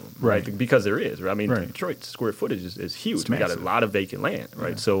both of them, right? Because there is. Right? I mean, Detroit's square footage is huge. We got a lot of vacant land,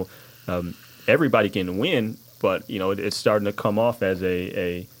 right? So everybody can win, but it's starting to come off as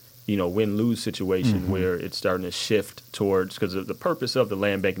a win-lose situation where it's starting to shift towards, because the purpose of the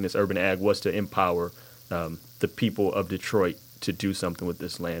land bank and this urban ag was to empower the people of Detroit to do something with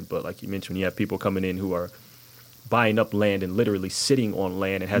this land. But like you mentioned, you have people coming in who are buying up land and literally sitting on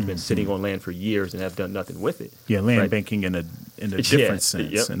land and have been sitting on land for years and have done nothing with it. Yeah, land banking in a different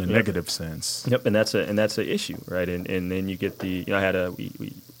sense, in a negative sense. Yep, and that's an issue, right? And then you get we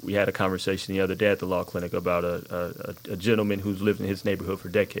had a conversation the other day at the law clinic about a gentleman who's lived in his neighborhood for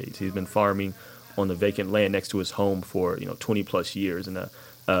decades. He's been farming on the vacant land next to his home for 20 plus years, and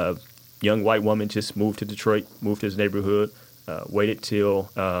a young white woman just moved to Detroit, moved to his neighborhood, waited till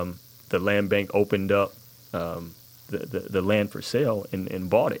the land bank opened up the land for sale and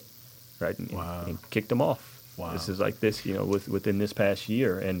bought it, right? And kicked them off. Wow. This is like this, within this past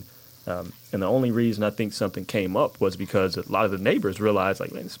year. And the only reason I think something came up was because a lot of the neighbors realized,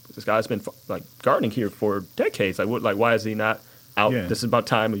 like, man, this guy's been like gardening here for decades. Like, why is he not out? Yeah. This is about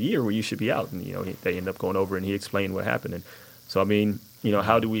time of year where you should be out. And, they end up going over and he explained what happened. And so, I mean,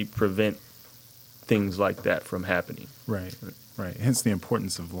 how do we prevent things like that from happening? Right. Hence the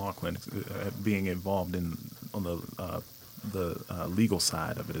importance of law clinics being involved on the legal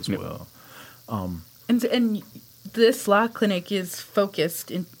side of it as well. And this law clinic is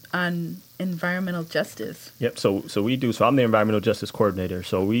focused on environmental justice. Yep. So we do. So I'm the environmental justice coordinator.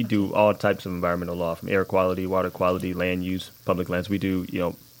 So we do all types of environmental law, from air quality, water quality, land use, public lands. We do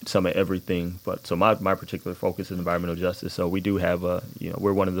some of everything. But so my particular focus is environmental justice. So we do have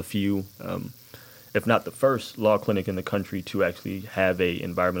we're one of the few, if not the first law clinic in the country to actually have a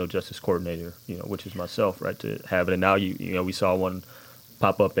environmental justice coordinator, which is myself, right, to have it. And now, we saw one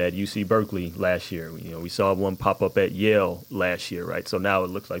pop up at UC Berkeley last year. We saw one pop up at Yale last year, right? So now it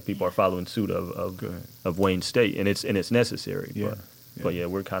looks like people are following suit of Wayne State, and it's necessary. Yeah. But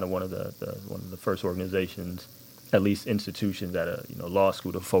we're kind of one of the first organizations, at least institutions at a law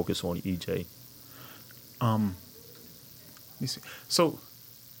school to focus on EJ. Let me see. So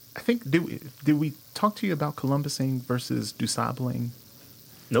I think did we talk to you about Columbusing versus DuSabling?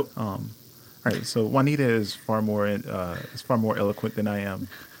 Nope. All right. So Juanita is far more eloquent than I am.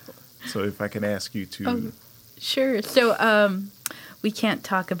 So if I can ask you to. Oh, sure. So we can't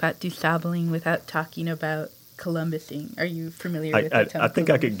talk about DuSabling without talking about Columbusing. Are you familiar with the term? I think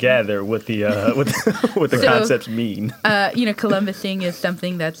I could gather what the what the concepts mean. Columbusing is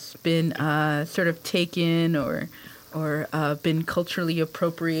something that's been sort of taken or been culturally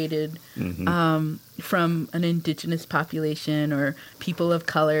appropriated from an indigenous population or people of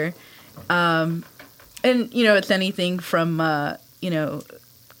color. And, it's anything from,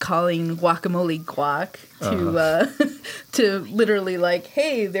 calling guacamole guac to literally like,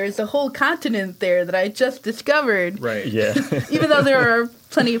 hey, there's a whole continent there that I just discovered. Right, yeah. Even though there are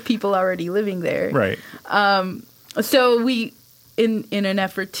plenty of people already living there. Right. So we, in an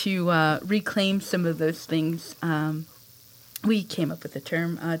effort to reclaim some of those things, we came up with the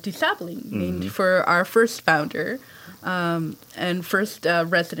term DuSabling, named for our first founder and first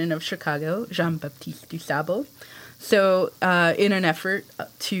resident of Chicago, Jean-Baptiste DuSable. So in an effort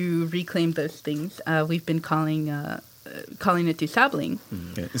to reclaim those things, we've been calling it DuSabling.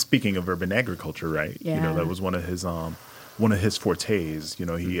 Yeah. Speaking of urban agriculture, right? Yeah. That was one of his fortes. He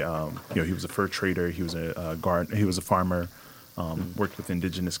was a fur trader. He was a gardener. He was a farmer. Worked with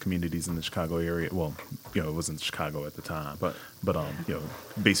indigenous communities in the Chicago area. Well, it wasn't Chicago at the time, but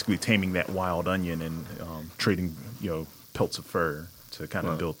basically taming that wild onion and trading pelts of fur to kind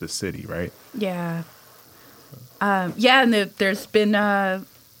of build this city, right? Yeah. And there's been as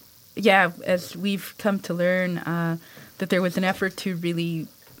we've come to learn that there was an effort to really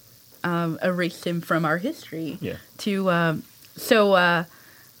erase him from our history. Yeah.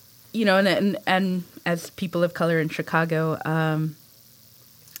 And as people of color in Chicago,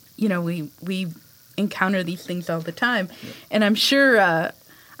 we encounter these things all the time. Yeah. And I'm sure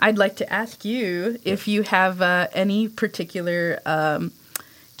I'd like to ask you if you have any particular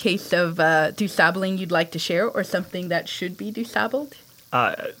case of DuSabling you'd like to share, or something that should be DuSabled.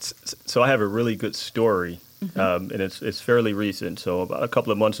 So I have a really good story, and it's fairly recent. So about a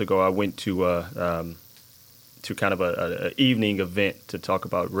couple of months ago, I went to kind of an evening event to talk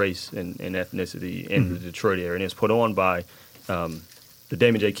about race and ethnicity in the Detroit area. And it's put on by the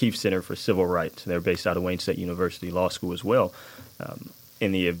Damon J. Keefe Center for Civil Rights. They're based out of Wayne State University Law School as well.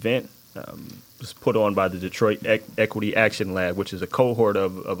 In the event, was put on by the Detroit Equity Action Lab, which is a cohort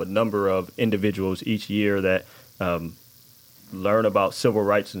of a number of individuals each year that learn about civil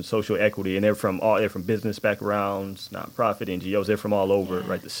rights and social equity, and they're from business backgrounds, nonprofit, NGOs. They're from all over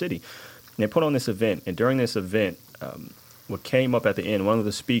the city. And they put on this event, and during this event, what came up at the end, one of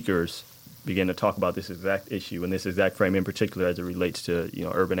the speakers began to talk about this exact issue and this exact frame in particular as it relates to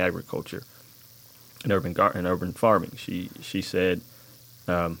urban agriculture and urban farming. She said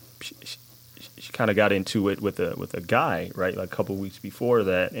she kind of got into it with a guy, right, like a couple of weeks before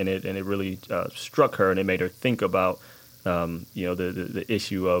that, and it really struck her, and it made her think about the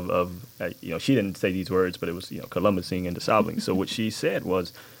issue of she didn't say these words, but it was Columbusing and disabling. So what she said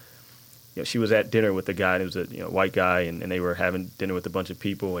was, she was at dinner with the guy, and it was a white guy, and they were having dinner with a bunch of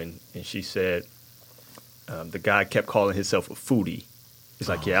people, and she said the guy kept calling himself a foodie. He's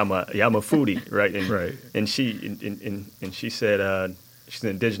like, I'm a foodie, right? And right. And she said she's an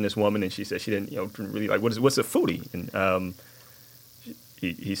indigenous woman, and she said she didn't really like what's a foodie, and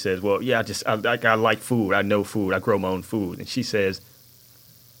he says, well, yeah, I like food, I know food, I grow my own food, and she says,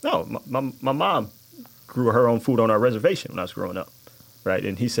 no, my mom grew her own food on our reservation when I was growing up. Right,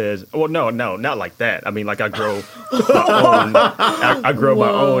 and he says, "Well, no, not like that. I mean, like I grow, I grow my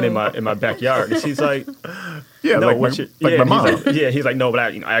own in my backyard." And she's like, "Yeah, no, like my mom." He's like, "No, but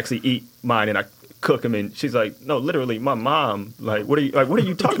I actually eat mine and I cook them." And she's like, "No, literally, my mom. Like, what are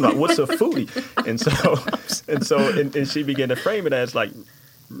you talking about? What's a foodie?" And she began to frame it as like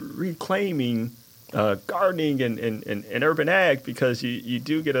reclaiming gardening and urban ag, because you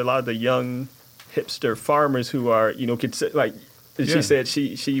do get a lot of the young hipster farmers who are like. She said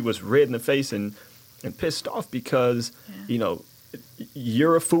she was red in the face and pissed off because,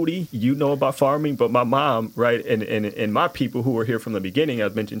 you're a foodie, about farming, but my mom, right, and my people who were here from the beginning, I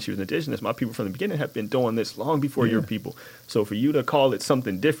mentioned she was indigenous, my people from the beginning have been doing this long before your people. So for you to call it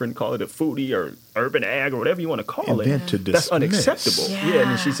something different, call it a foodie or urban ag or whatever you want to call it, that's unacceptable.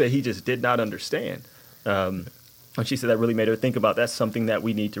 Yeah, and she said he just did not understand. And she said that really made her think about that's something that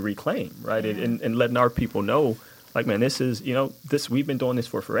we need to reclaim, right, and letting our people know, like, man, this is, we've been doing this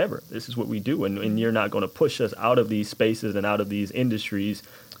for forever. This is what we do. And you're not going to push us out of these spaces and out of these industries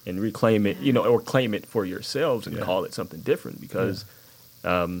and reclaim it, or claim it for yourselves and call it something different, because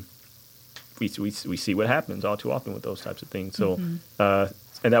we see what happens all too often with those types of things. So,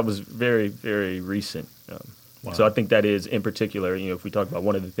 and that was very, very recent. Wow. So I think that is, in particular, if we talk about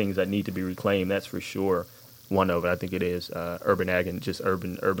one of the things that need to be reclaimed, that's for sure one of it. I think it is urban ag and just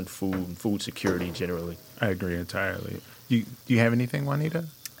urban food and food security generally. I agree entirely. Do you have anything, Juanita?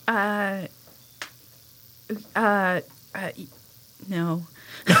 No.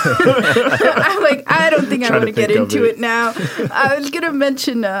 I'm like, I don't think I want to get into it now. I was going to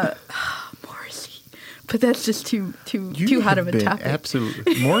mention Morrissey, but that's just too hot of a topic.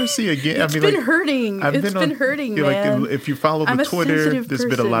 Absolutely. Morrissey again. It's been hurting. It's been hurting, man. Like, if you follow the Twitter, there's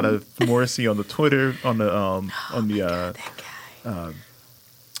been a lot of Morrissey on the Twitter, on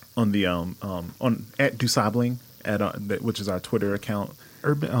at Dusabling, which is our Twitter account.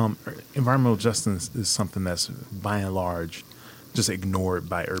 Environmental justice is something that's by and large just ignored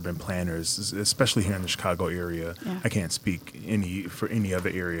by urban planners, especially here in the Chicago area. Yeah. I can't speak for any other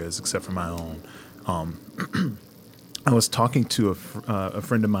areas except for my own. I was talking to a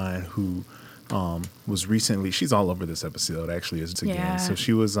friend of mine who was recently, she's all over this episode actually again. Yeah. So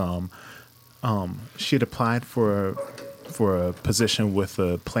she was she had applied for a position with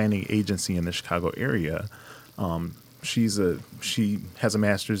a planning agency in the Chicago area. She has a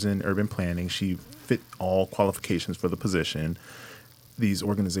master's in urban planning. She fit all qualifications for the position. These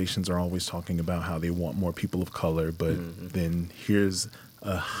organizations are always talking about how they want more people of color, but then here's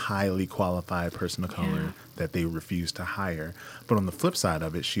a highly qualified person of color that they refuse to hire. But on the flip side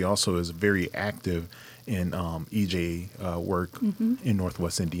of it, she also is very active in EJ work in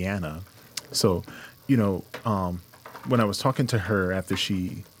Northwest Indiana. So, when I was talking to her after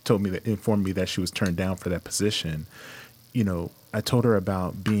she informed me that she was turned down for that position, I told her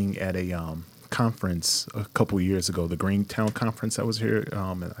about being at a conference a couple of years ago, the Greentown conference that was here.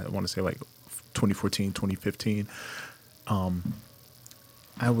 I want to say like 2014, 2015.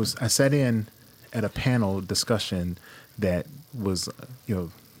 I sat in at a panel discussion that was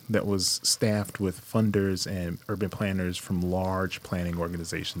staffed with funders and urban planners from large planning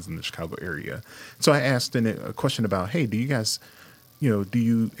organizations in the Chicago area. So I asked a question about, hey, do you guys, do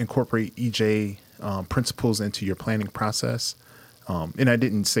you incorporate EJ principles into your planning process? And I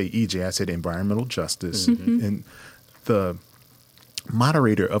didn't say EJ, I said environmental justice. And the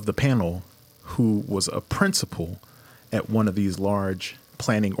moderator of the panel, who was a principal at one of these large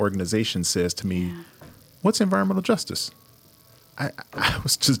planning organizations, says to me, "What's environmental justice?" I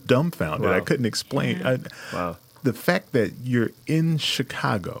was just dumbfounded. Wow. I couldn't explain. Yeah. Wow. The fact that you're in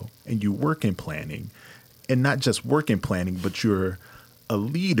Chicago and you work in planning, and not just work in planning, but you're a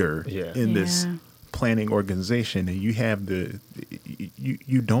leader in this planning organization, and you have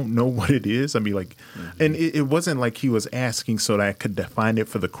you don't know what it is. I mean, like, and it wasn't like he was asking so that I could define it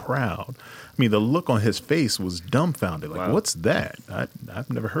for the crowd. I mean, the look on his face was dumbfounded. Like, Wow. what's that? I've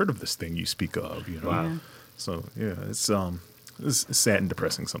never heard of this thing you speak of. You know. Wow. Yeah. So yeah, it's sad and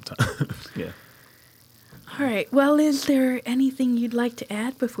depressing sometimes. Yeah. All right. Well, is there anything you'd like to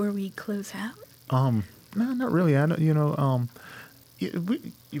add before we close out? No, not really. I don't.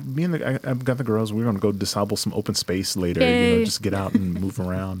 Me and I've got the girls. We're going to go disable some open space later. Yay. Just get out and move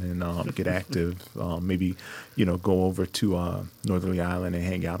around and get active. Maybe go over to Northerly Island and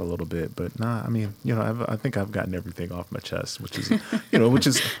hang out a little bit. But I mean, I think I've gotten everything off my chest, which is which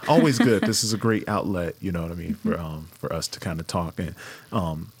is always good. This is a great outlet. You know what I mean, for us to kind of talk and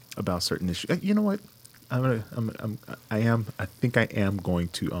about certain issues. You know what? I think I am going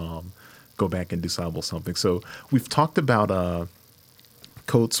to go back and disable something. So we've talked about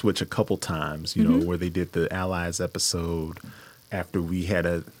Code Switch a couple times, where they did the Allies episode. After we had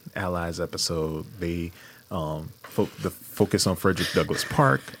a Allies episode, they the focus on Frederick Douglass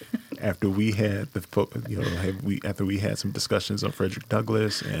Park. After we had after we had some discussions on Frederick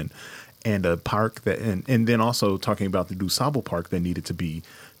Douglass and a park that and then also talking about the DuSable Park that needed to be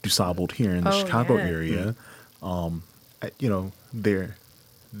DuSabled here in the Chicago area.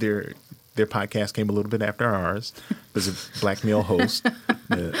 Their podcast came a little bit after ours. There's a black male host,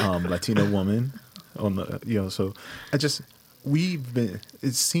 the Latino woman on the so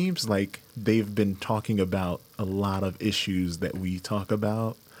it seems like they've been talking about a lot of issues that we talk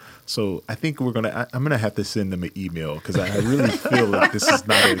about. So I think I'm gonna have to send them an email because I really feel like this is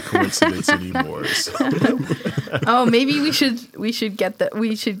not a coincidence anymore. So. Oh, maybe we should get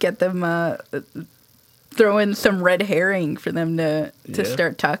them throw in some red herring for them to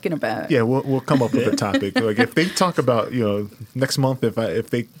start talking about. Yeah, we'll come up with a topic. Like if they talk about next month, if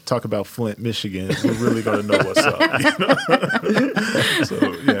they talk about Flint, Michigan, we're really gonna know what's up.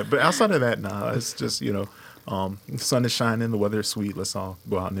 So yeah, but outside of that, it's just the sun is shining, the weather is sweet. Let's all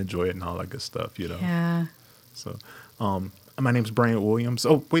go out and enjoy it and all that good stuff. Yeah. So, my name's Brian Williams.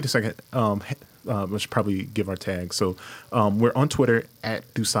 Oh, wait a second. We should probably give our tag. So, we're on Twitter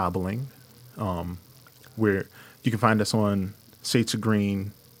at DuSabling. Where you can find us on Shades of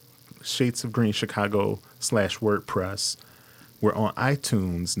Green Chicago /WordPress. We're on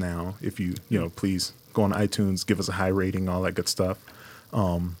iTunes now. If you please go on iTunes, give us a high rating, all that good stuff.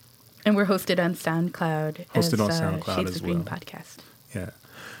 And we're hosted on SoundCloud. Hosted on SoundCloud Shades as of Green well. podcast. Yeah.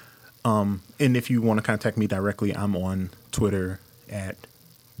 And if you want to contact me directly, I'm on Twitter at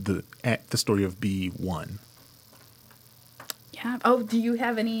the story of B1. Yeah. Oh, do you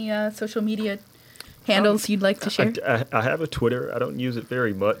have any social media handles you'd like to share? I have a Twitter. I don't use it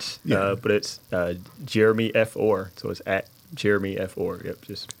very much, Yeah. but it's Jeremy F. Orr. So it's at Jeremy F. Orr. Yep,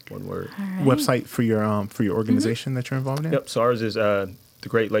 just one word. All right. Website for your organization that you're involved in? Yep. So ours is the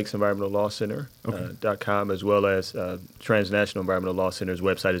Great Lakes Environmental Law Center .com, as well as Transnational Environmental Law Center's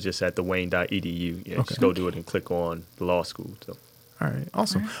website is just at thewayne.edu. Yeah, just go to it and click on the law school. So. All right,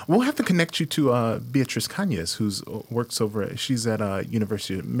 awesome. We'll have to connect you to Beatrice Cañas, she's at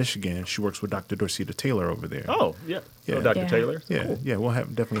University of Michigan. She works with Dr. Dorcita Taylor over there. Oh, yeah. Yeah. Oh, Dr. Yeah. Taylor? Yeah, Cool. yeah, we'll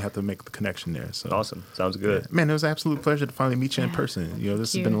definitely have to make the connection there. So Awesome. Sounds good. yeah. Man, it was an absolute pleasure to finally meet you in Yeah. person. This Thank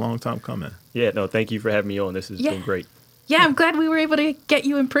has been you. a long time coming. Yeah, no, thank you for having me on. This has been great. Yeah, I'm glad we were able to get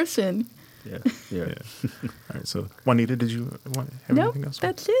you in person. Yeah. Yeah. All right, so Juanita, did you have Nope, anything else?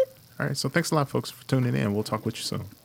 that's it. All right, so thanks a lot, folks, for tuning in. We'll talk with you soon.